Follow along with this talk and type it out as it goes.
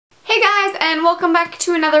and welcome back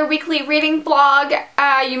to another weekly reading vlog.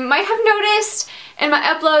 You might have noticed in my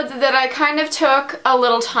uploads that I kind of took a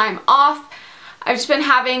little time off. I've just been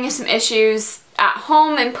having some issues at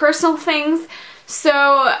home and personal things, so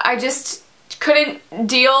I just couldn't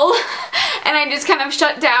deal and I just kind of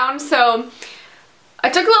shut down. So I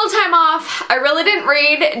took a little time off. I really didn't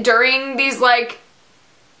read during these like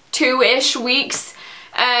 2-ish weeks,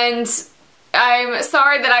 and I'm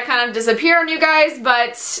sorry that I kind of disappeared on you guys,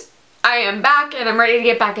 but I am back and I'm ready to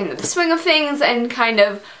get back into the swing of things and kind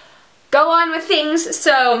of go on with things.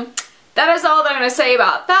 So that is all that I'm going to say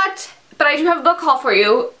about that. But I do have a book haul for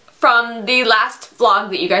you from the last vlog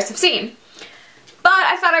that you guys have seen. But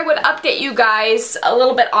I thought I would update you guys a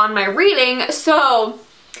little bit on my reading. So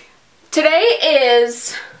today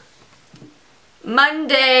is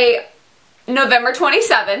Monday, November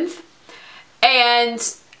 27th,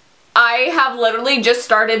 and I have literally just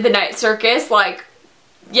started the night circus like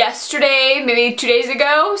yesterday, maybe 2 days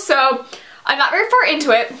ago, so I'm not very far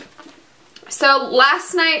into it. So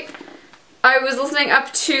last night I was listening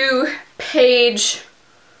up to page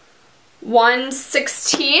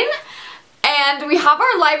 116, and we have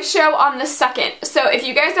our live show on the 2nd. So if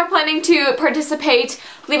you guys are planning to participate,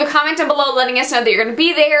 leave a comment down below letting us know that you're going to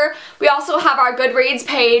be there. We also have our Goodreads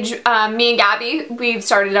page. Me and Gabby, we've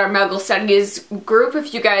started our Muggle Studies group.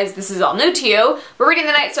 If you guys, this is all new to you, we're reading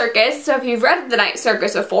The Night Circus. So if you've read The Night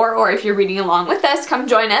Circus before, or if you're reading along with us, come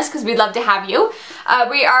join us because we'd love to have you.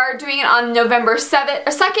 We are doing it on November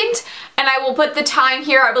 2nd, and I will put the time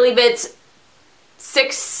here. I believe it's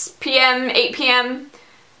 6 p.m., 8 p.m.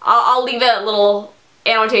 I'll leave a little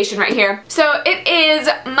annotation right here. So it is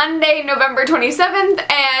Monday, November 27th,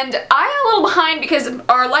 and I'm a little behind because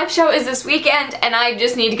our live show is this weekend and I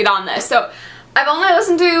just need to get on this. So I've only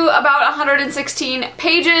listened to about 116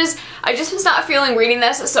 pages. I just was not feeling reading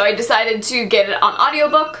this, so I decided to get it on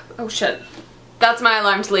audiobook. Oh shit. That's my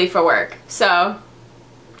alarm to leave for work. So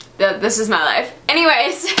this is my life.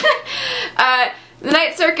 Anyways, The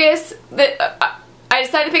Night Circus, I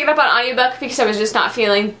decided to pick it up on audiobook because I was just not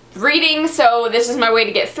feeling reading, so this is my way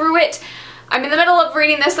to get through it. I'm in the middle of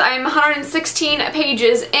reading this. I'm 116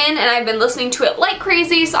 pages in, and I've been listening to it like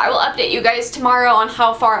crazy, so I will update you guys tomorrow on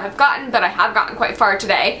how far I've gotten, but I have gotten quite far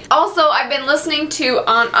today. Also, I've been listening to,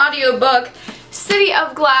 on audiobook, City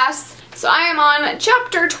of Glass, so I am on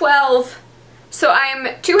chapter 12. So I'm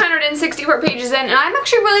 264 pages in, and I'm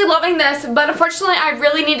actually really loving this, but unfortunately I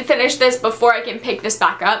really need to finish this before I can pick this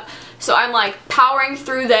back up. So I'm like powering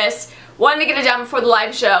through this, one, to get it done before the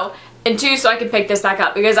live show, and 2, so I can pick this back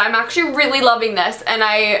up because I'm actually really loving this, and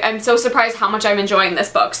I am so surprised how much I'm enjoying this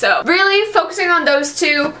book. So really focusing on those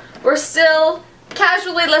two. We're still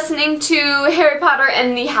casually listening to Harry Potter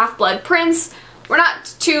and the Half-Blood Prince. We're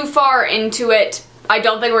not too far into it. I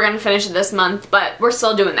don't think we're going to finish it this month, but we're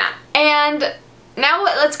still doing that. And now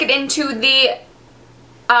let's get into the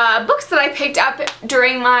books that I picked up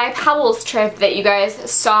during my Powell's trip that you guys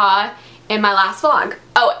saw in my last vlog.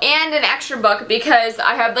 Oh, and an extra book because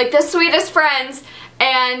I have like the sweetest friends,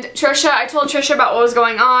 and Trisha, I told Trisha about what was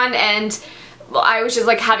going on, and I was just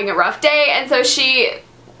like having a rough day, and so she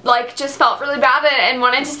like just felt really bad and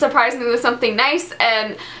wanted to surprise me with something nice,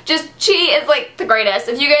 and just, she is like the greatest.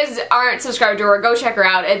 If you guys aren't subscribed to her, go check her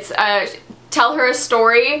out. It's Tell Her a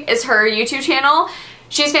Story is her YouTube channel.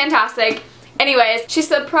 She's fantastic. Anyways, she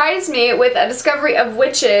surprised me with A Discovery of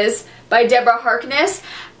Witches by Deborah Harkness,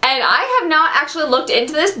 and I have not actually looked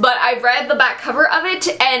into this, but I've read the back cover of it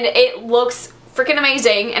and it looks freaking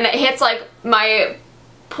amazing, and it hits like my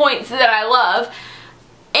points that I love,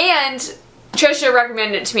 and Trisha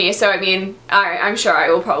recommended it to me, so I mean, I'm sure I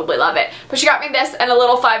will probably love it. But she got me this and a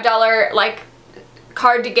little $5 like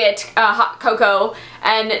card to get hot cocoa,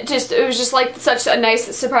 and just, it was just like such a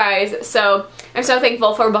nice surprise, so I'm so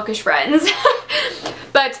thankful for bookish friends.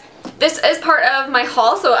 But this is part of my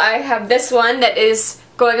haul, so I have this one that is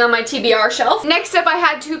going on my TBR shelf. Next up, I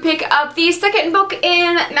had to pick up the second book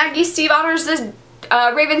in Maggie Stiefvater's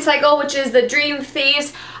Raven Cycle, which is The Dream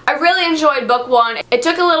Thieves. I really enjoyed book 1. It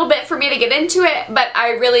took a little bit for me to get into it, but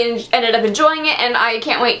I really ended up enjoying it, and I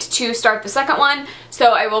can't wait to start the second one,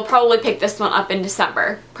 so I will probably pick this one up in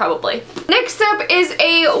December, probably. Next up is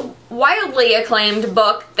a wildly acclaimed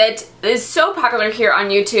book that is so popular here on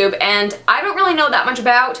YouTube, and I don't really know that much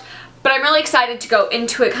about, but I'm really excited to go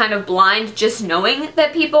into it kind of blind, just knowing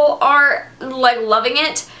that people are like loving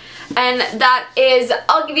it. And that is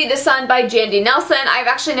I'll Give You the Sun by Jandy Nelson. I've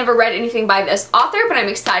actually never read anything by this author, but I'm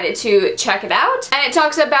excited to check it out. And it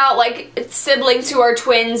talks about like siblings who are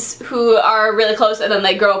twins who are really close and then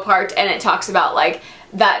they grow apart, and it talks about like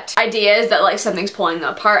that idea is that like something's pulling them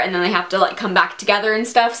apart and then they have to like come back together and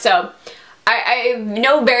stuff. So I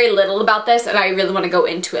know very little about this, and I really want to go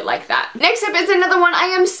into it like that. Next up is another one I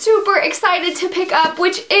am super excited to pick up,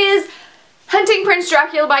 which is Hunting Prince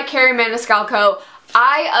Dracula by Carrie Maniscalco.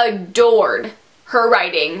 I adored her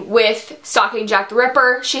writing with Stalking Jack the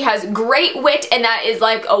Ripper. She has great wit, and that is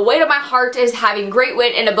like a weight on my heart, is having great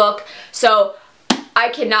wit in a book. So I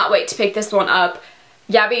cannot wait to pick this one up.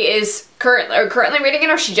 Gabby is currently reading it,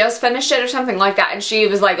 or she just finished it or something like that, and she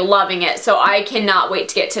was like loving it. So I cannot wait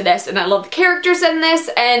to get to this, and I love the characters in this,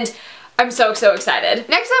 and I'm so excited.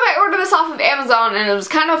 Next up, I ordered this off of Amazon, and it was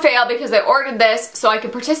kind of a fail because I ordered this so I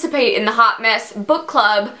could participate in the Hot Mess book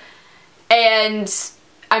club, and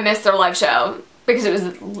I missed their live show because it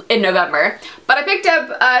was in November. But I picked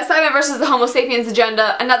up Simon vs. the Homo Sapiens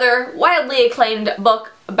Agenda, another widely acclaimed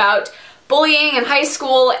book about bullying in high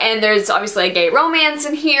school, and there's obviously a gay romance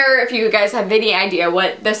in here, if you guys have any idea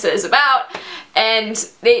what this is about. And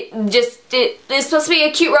it's supposed to be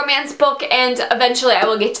a cute romance book, and eventually I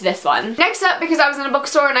will get to this one. Next up, because I was in a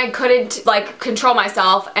bookstore and I couldn't like control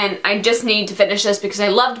myself, and I just need to finish this because I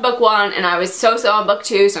loved book 1 and I was so on book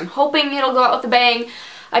 2, so I'm hoping it'll go out with a bang.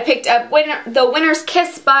 I picked up The Winner's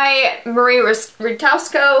Kiss by Marie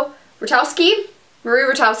Rutowski.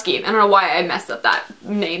 I don't know why I messed up that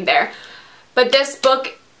name there. But this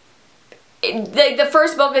book, the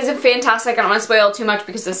first book isn't fantastic. I don't want to spoil too much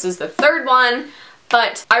because this is the third one,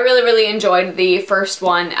 but I really enjoyed the first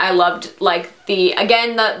one. I loved like the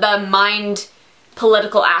mind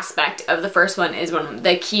political aspect of the first one is one of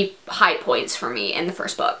the key high points for me in the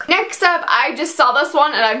first book. Next up, I just saw this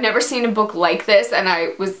one, and I've never seen a book like this, and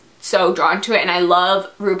I was so drawn to it, and I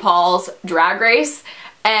love RuPaul's Drag Race,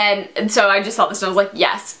 and so I just saw this and I was like,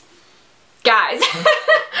 yes. Guys,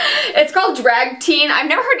 it's called Drag Teen. I've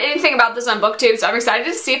never heard anything about this on BookTube, so I'm excited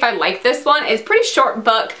to see if I like this one. It's a pretty short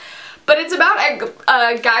book, but it's about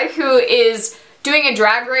a guy who is doing a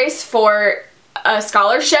drag race for a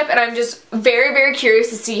scholarship, and I'm just very curious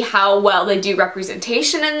to see how well they do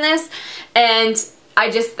representation in this, and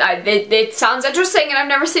it sounds interesting, and I've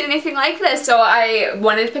never seen anything like this, so I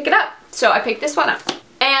wanted to pick it up. So I picked this one up.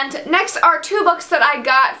 And next are 2 books that I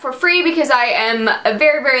got for free because I am a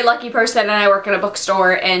very lucky person, and I work at a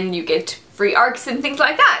bookstore and you get free ARCs and things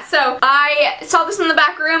like that. So I saw this in the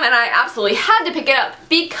back room and I absolutely had to pick it up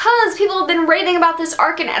because people have been raving about this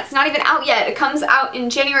ARC, and it's not even out yet. It comes out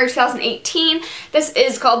in January 2018. This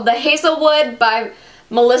is called The Hazelwood by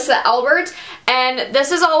Melissa Albert, and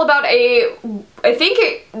this is all about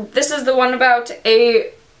this is the one about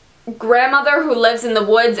a grandmother who lives in the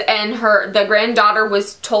woods, and the granddaughter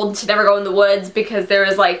was told to never go in the woods because there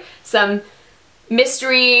is like some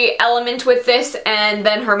mystery element with this, and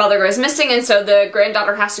then her mother goes missing, and so the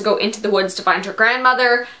granddaughter has to go into the woods to find her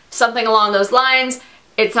grandmother, something along those lines.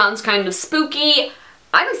 It sounds kind of spooky.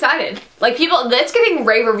 I'm excited. Like, it's getting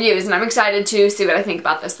rave reviews, and I'm excited to see what I think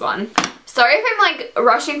about this one. Sorry if I'm like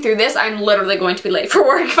rushing through this. I'm literally going to be late for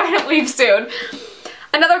work if I don't leave soon.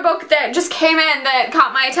 Another book that just came in that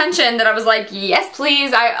caught my attention that I was like, yes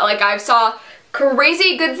please. I saw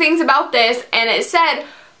crazy good things about this, and it said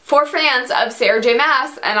for fans of Sarah J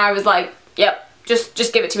Maas, and I was like, yep, just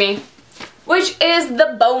give it to me. Which is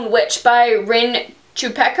The Bone Witch by Rin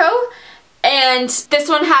Chupeco, and this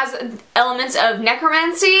one has elements of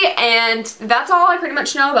necromancy, and that's all I pretty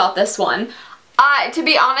much know about this one. To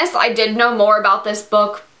be honest, I did know more about this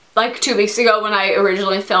book like 2 weeks ago when I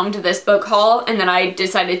originally filmed this book haul, and then I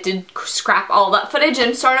decided to scrap all that footage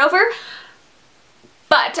and start over.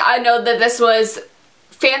 But I know that this was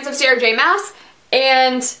fans of Sarah J Maas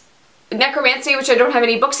and necromancy, which I don't have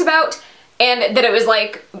any books about, and that it was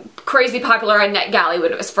like crazy popular on NetGalley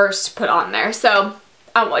when it was first put on there. So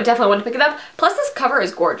I definitely want to pick it up. Plus this cover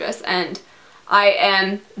is gorgeous, and I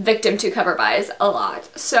am victim to cover buys a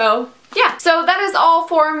lot. So yeah, so that is all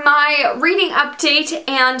for my reading update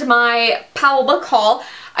and my Powell book haul.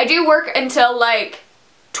 I do work until like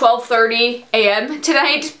 12:30 a.m.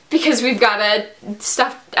 tonight because we've got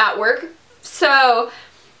stuff at work. So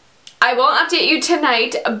I won't update you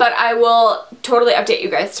tonight, but I will totally update you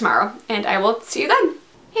guys tomorrow, and I will see you then.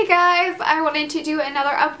 Hey guys, I wanted to do another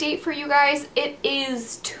update for you guys. It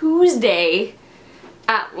is Tuesday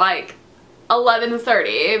at like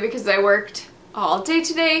 11:30 because I worked all day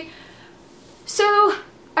today. So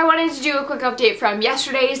I wanted to do a quick update from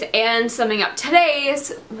yesterday's and summing up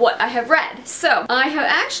today's what I have read. So I have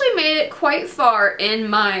actually made it quite far in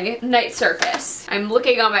my night circus. I'm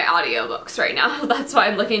looking on my audiobooks right now. That's why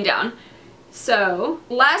I'm looking down. So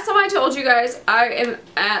last time I told you guys I am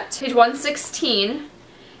at page 116,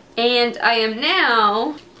 and I am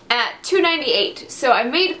now at 298. So I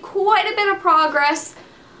made quite a bit of progress.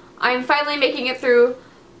 I'm finally making it through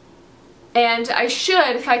And I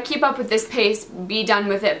should, if I keep up with this pace, be done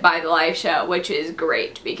with it by the live show, which is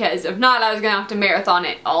great, because if not, I was going to have to marathon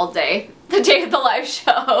it all day, the day of the live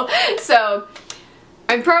show. So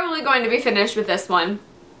I'm probably going to be finished with this one.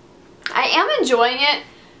 I am enjoying it,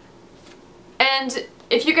 and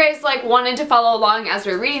if you guys like wanted to follow along as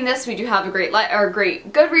we're reading this, we do have a great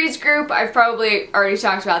Goodreads group. I've probably already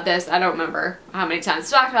talked about this. I don't remember how many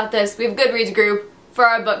times I've talked about this. We have a Goodreads group for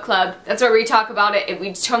our book club. That's where we talk about it, and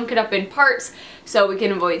we chunk it up in parts so we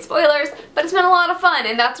can avoid spoilers, but it's been a lot of fun,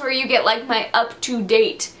 and that's where you get like my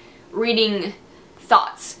up-to-date reading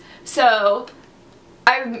thoughts. So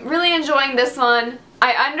I'm really enjoying this one.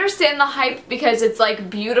 I understand the hype because it's like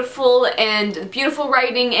beautiful and beautiful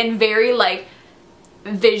writing and very like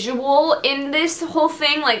visual in this whole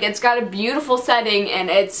thing. Like, it's got a beautiful setting and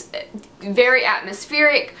it's very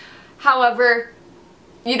atmospheric. However,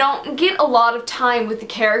 you don't get a lot of time with the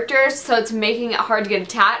characters, so it's making it hard to get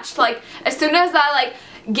attached. Like, as soon as I like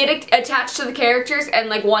get attached to the characters and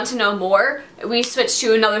like want to know more, we switch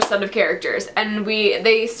to another set of characters, and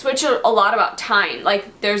they switch a lot about time.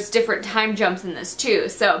 Like, there's different time jumps in this too,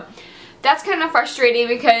 so that's kind of frustrating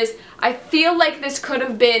because I feel like this could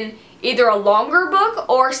have been either a longer book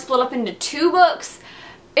or split up into 2 books.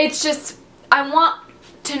 It's just, I want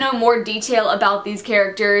to know more detail about these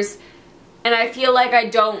characters, and I feel like I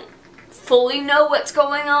don't fully know what's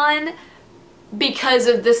going on because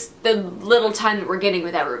of the little time that we're getting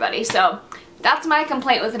with everybody. So that's my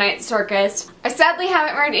complaint with Night Circus. I sadly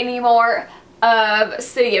haven't read any more of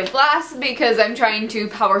City of Glass because I'm trying to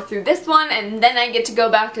power through this one, and then I get to go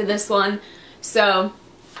back to this one. So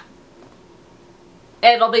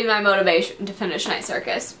it'll be my motivation to finish Night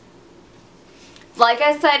Circus. Like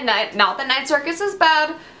I said, not that Night Circus is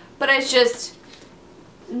bad, but it's just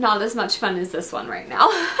not as much fun as this one right now.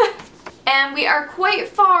 And we are quite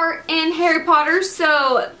far in Harry Potter,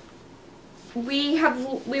 so we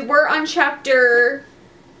were on chapter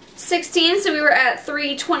 16, so we were at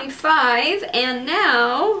 325, and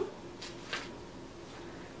now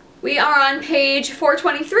we are on page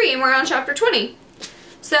 423 and we're on chapter 20.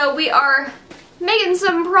 So we are making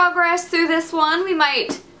some progress through this one. We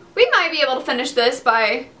might be able to finish this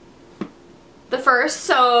by the 1st,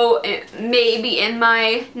 so it may be in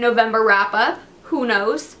my November wrap-up. Who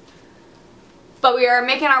knows? But we are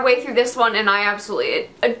making our way through this one, and I absolutely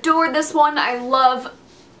adore this one. I love,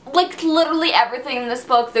 like, literally everything in this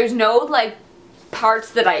book. There's no, like,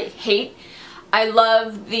 parts that I hate. I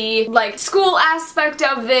love the, like, school aspect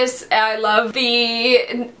of this. I love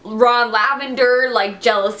the Ron Lavender, like,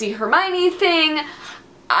 jealousy Hermione thing.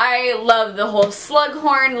 I love the whole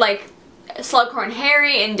Slughorn, like, Slughorn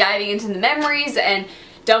Harry and diving into the memories, and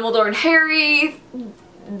Dumbledore and Harry,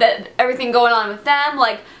 everything going on with them.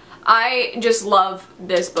 Like, I just love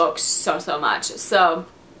this book so much. So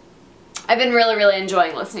I've been really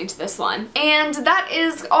enjoying listening to this one. And that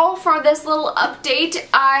is all for this little update.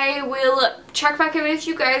 I will check back in with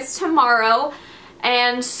you guys tomorrow,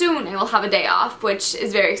 and soon I will have a day off, which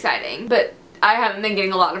is very exciting. But I haven't been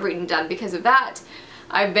getting a lot of reading done because of that.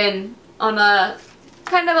 I've been on a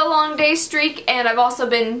kind of a long day streak, and I've also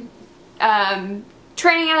been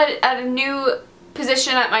training at a new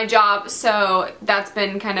position at my job, so that's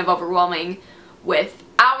been kind of overwhelming with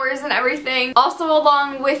hours and everything. Also,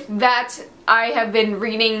 along with that, I have been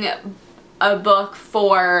reading a book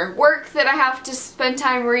for work that I have to spend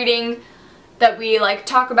time reading that we like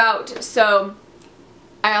talk about, so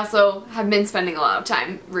I also have been spending a lot of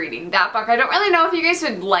time reading that book. I don't really know if you guys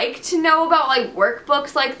would like to know about like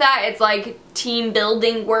workbooks like that. It's like team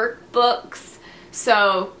building workbooks,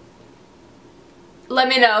 so let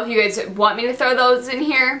me know if you guys want me to throw those in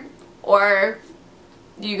here, or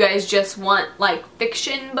you guys just want like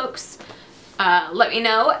fiction books. Let me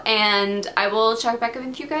know, and I will check back in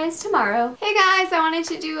with you guys tomorrow. Hey guys, I wanted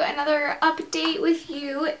to do another update with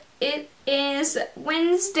you. It is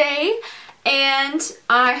Wednesday, and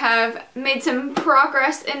I have made some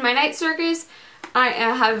progress in my Night Circus. I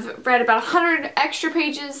have read about 100 extra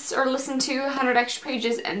pages, or listened to 100 extra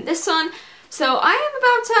pages in this one. So I am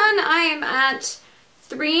about done. I am at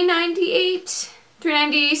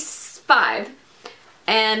 395,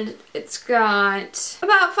 and it's got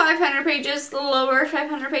about 500 pages, a little over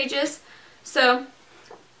 500 pages. So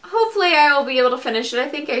hopefully I will be able to finish it. I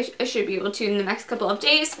think I should be able to in the next couple of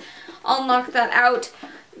days. I'll knock that out.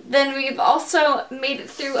 Then we've also made it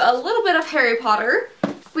through a little bit of Harry Potter.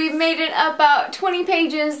 We've made it about 20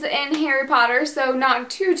 pages in Harry Potter, so not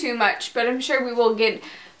too much, but I'm sure we will get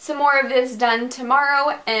some more of this done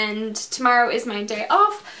tomorrow, and tomorrow is my day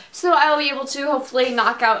off, so I will be able to hopefully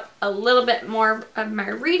knock out a little bit more of my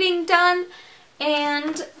reading done.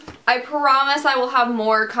 And I promise I will have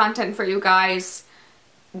more content for you guys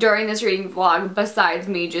during this reading vlog besides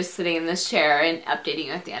me just sitting in this chair and updating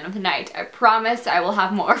you at the end of the night. I promise I will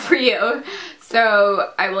have more for you.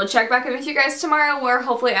 So I will check back in with you guys tomorrow where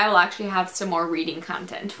hopefully I will actually have some more reading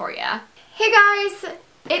content for you. Hey guys,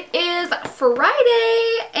 it is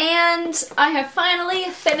Friday and I have finally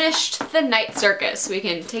finished the night circus. We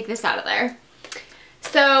can take this out of there.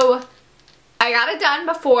 So I got it done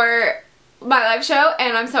before my live show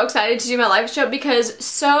and I'm so excited to do my live show because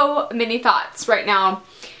so many thoughts right now.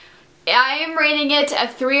 I am rating it a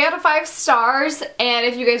 3 out of 5 stars, and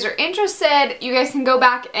if you guys are interested, you guys can go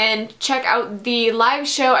back and check out the live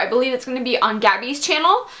show. I believe it's going to be on Gabby's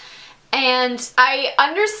channel. And I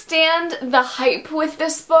understand the hype with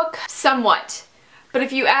this book somewhat. But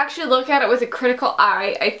if you actually look at it with a critical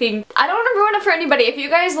eye, I think, I don't want to ruin it for anybody. If you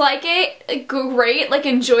guys like it, great, like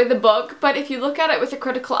enjoy the book. But if you look at it with a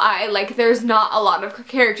critical eye, like there's not a lot of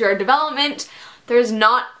character development. There's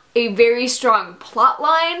not a very strong plot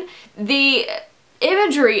line. The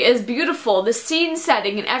imagery is beautiful. The scene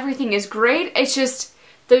setting and everything is great. It's just,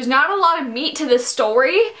 there's not a lot of meat to the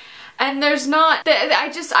story. And there's not,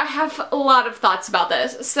 I have a lot of thoughts about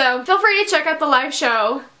this. So feel free to check out the live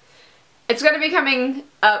show. It's going to be coming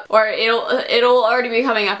up, or it'll already be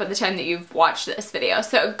coming up at the time that you've watched this video.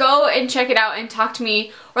 So go and check it out and talk to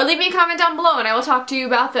me, or leave me a comment down below and I will talk to you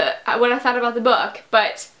about what I thought about the book.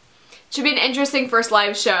 But it should be an interesting first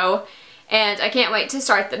live show, and I can't wait to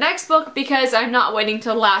start the next book because I'm not waiting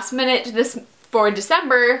till the last minute for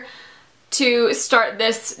December to start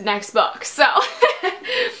this next book. So,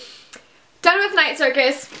 done with Night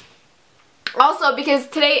Circus. Also, because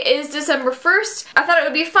today is December 1st, I thought it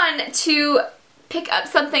would be fun to pick up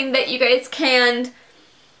something that you guys can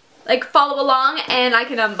like follow along and I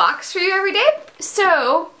can unbox for you every day.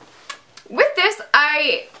 So, with this,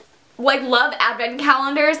 I like love advent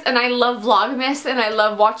calendars and I love Vlogmas and I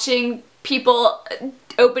love watching people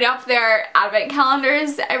open up their advent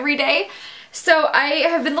calendars every day. So I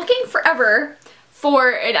have been looking forever for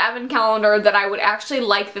an advent calendar that I would actually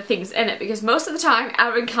like the things in it, because most of the time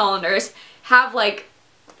advent calendars have like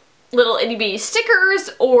little itty bitty stickers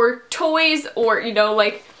or toys or, you know,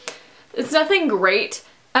 like it's nothing great.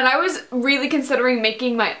 And I was really considering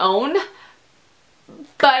making my own,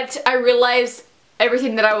 but I realized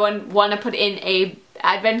everything that I would want to put in a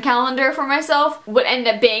advent calendar for myself would end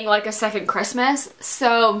up being like a second Christmas.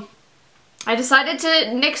 So I decided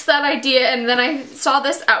to nix that idea, and then I saw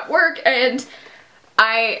this at work and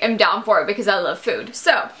I am down for it because I love food.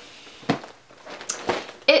 So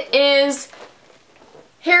it is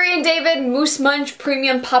Harry and David Moose Munch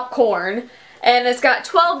Premium Popcorn, and it's got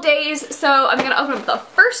 12 days, so I'm gonna open up the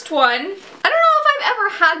first one. I don't know if I've ever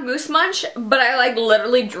had Moose Munch, but I like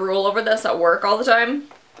literally drool over this at work all the time.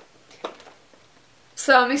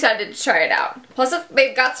 So I'm excited to try it out. Plus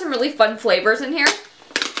they've got some really fun flavors in here.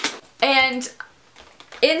 And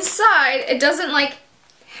inside, it doesn't like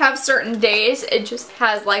have certain days, it just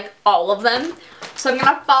has like all of them. So I'm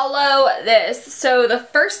gonna follow this. So the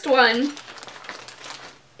first one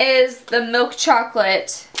is the milk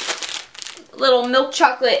chocolate, little milk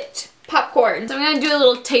chocolate popcorn. So I'm gonna do a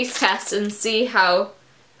little taste test and see how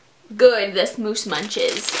good this Moose Munch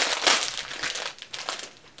is.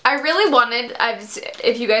 I really wanted,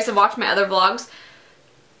 if you guys have watched my other vlogs,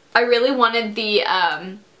 I really wanted the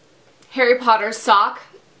Harry Potter sock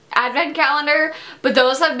advent calendar, but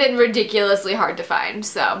those have been ridiculously hard to find,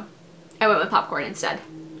 so I went with popcorn instead.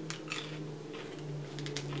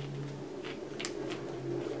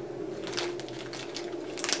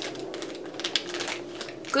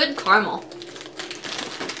 Good caramel.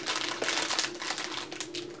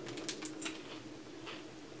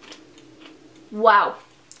 Wow,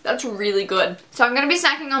 that's really good. So I'm gonna be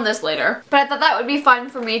snacking on this later, but I thought that would be fun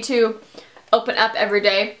for me to open up every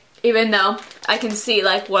day, even though I can see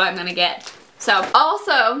like what I'm gonna get. So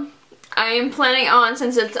also, I am planning on,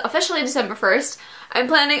 since it's officially December 1st, I'm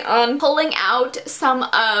planning on pulling out some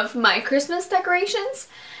of my Christmas decorations,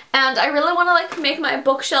 and I really want to like make my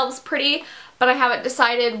bookshelves pretty, but I haven't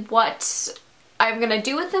decided what I'm gonna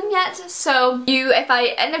do with them yet. So if I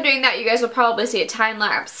end up doing that, you guys will probably see a time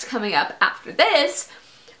lapse coming up after this.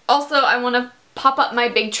 Also, I want to pop up my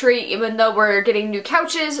big tree, even though we're getting new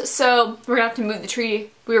couches, so we're gonna have to move the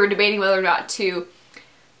tree. We were debating whether or not to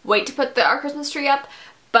wait to put our Christmas tree up,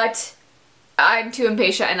 but I'm too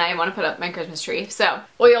impatient and I want to put up my Christmas tree. So,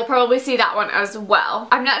 well, you'll probably see that one as well.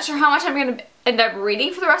 I'm not sure how much I'm going to end up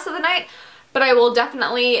reading for the rest of the night, but I will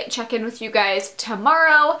definitely check in with you guys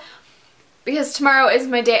tomorrow, because tomorrow is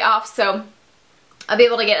my day off, so I'll be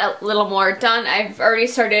able to get a little more done. I've already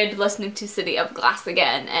started listening to City of Glass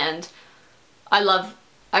again, and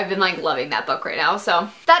I've been like loving that book right now. So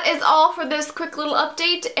that is all for this quick little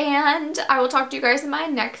update, and I will talk to you guys in my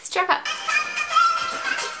next checkup.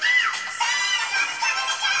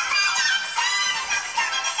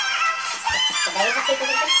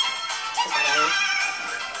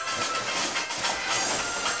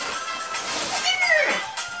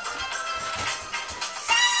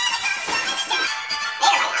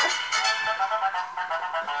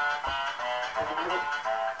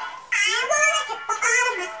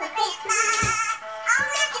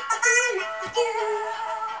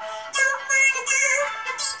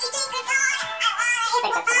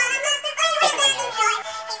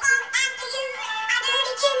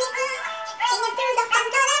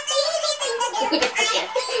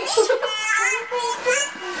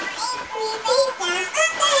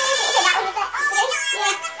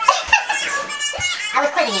 I was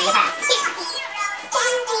quizzing you in the past.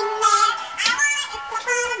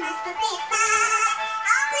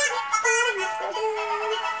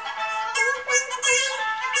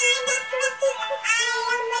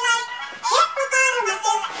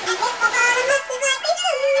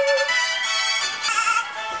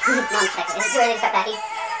 Non-expected. Is it too early to start packing?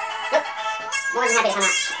 Nope. More than happy to come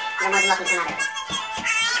out. You're more than welcome to come out here.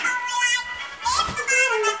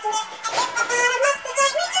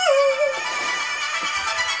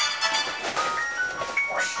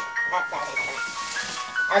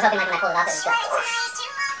 I was hoping like when I pulled it off it would go.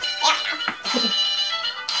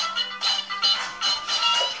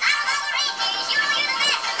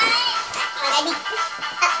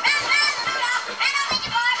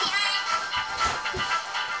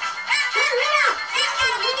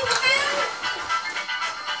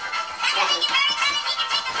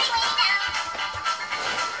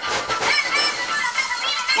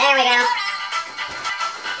 There we go.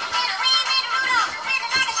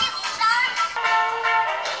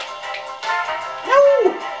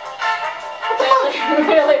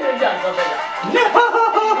 Really, who does something like No!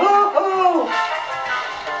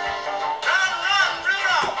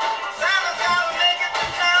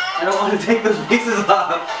 I don't want to take those pieces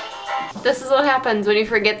off. This is what happens when you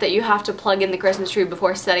forget that you have to plug in the Christmas tree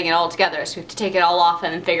before setting it all together. So we have to take it all off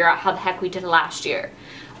and then figure out how the heck we did it last year.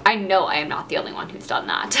 I know I am not the only one who's done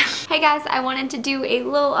that. Hey guys, I wanted to do a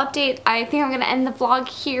little update. I think I'm going to end the vlog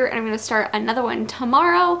here and I'm going to start another one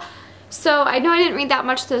tomorrow. So I know I didn't read that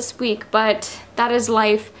much this week, but that is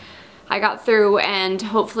life. I got through, and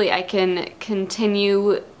hopefully I can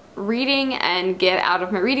continue reading and get out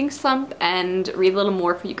of my reading slump and read a little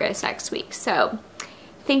more for you guys next week. So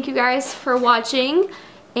thank you guys for watching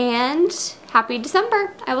and happy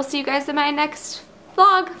December. I will see you guys in my next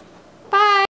vlog. Bye!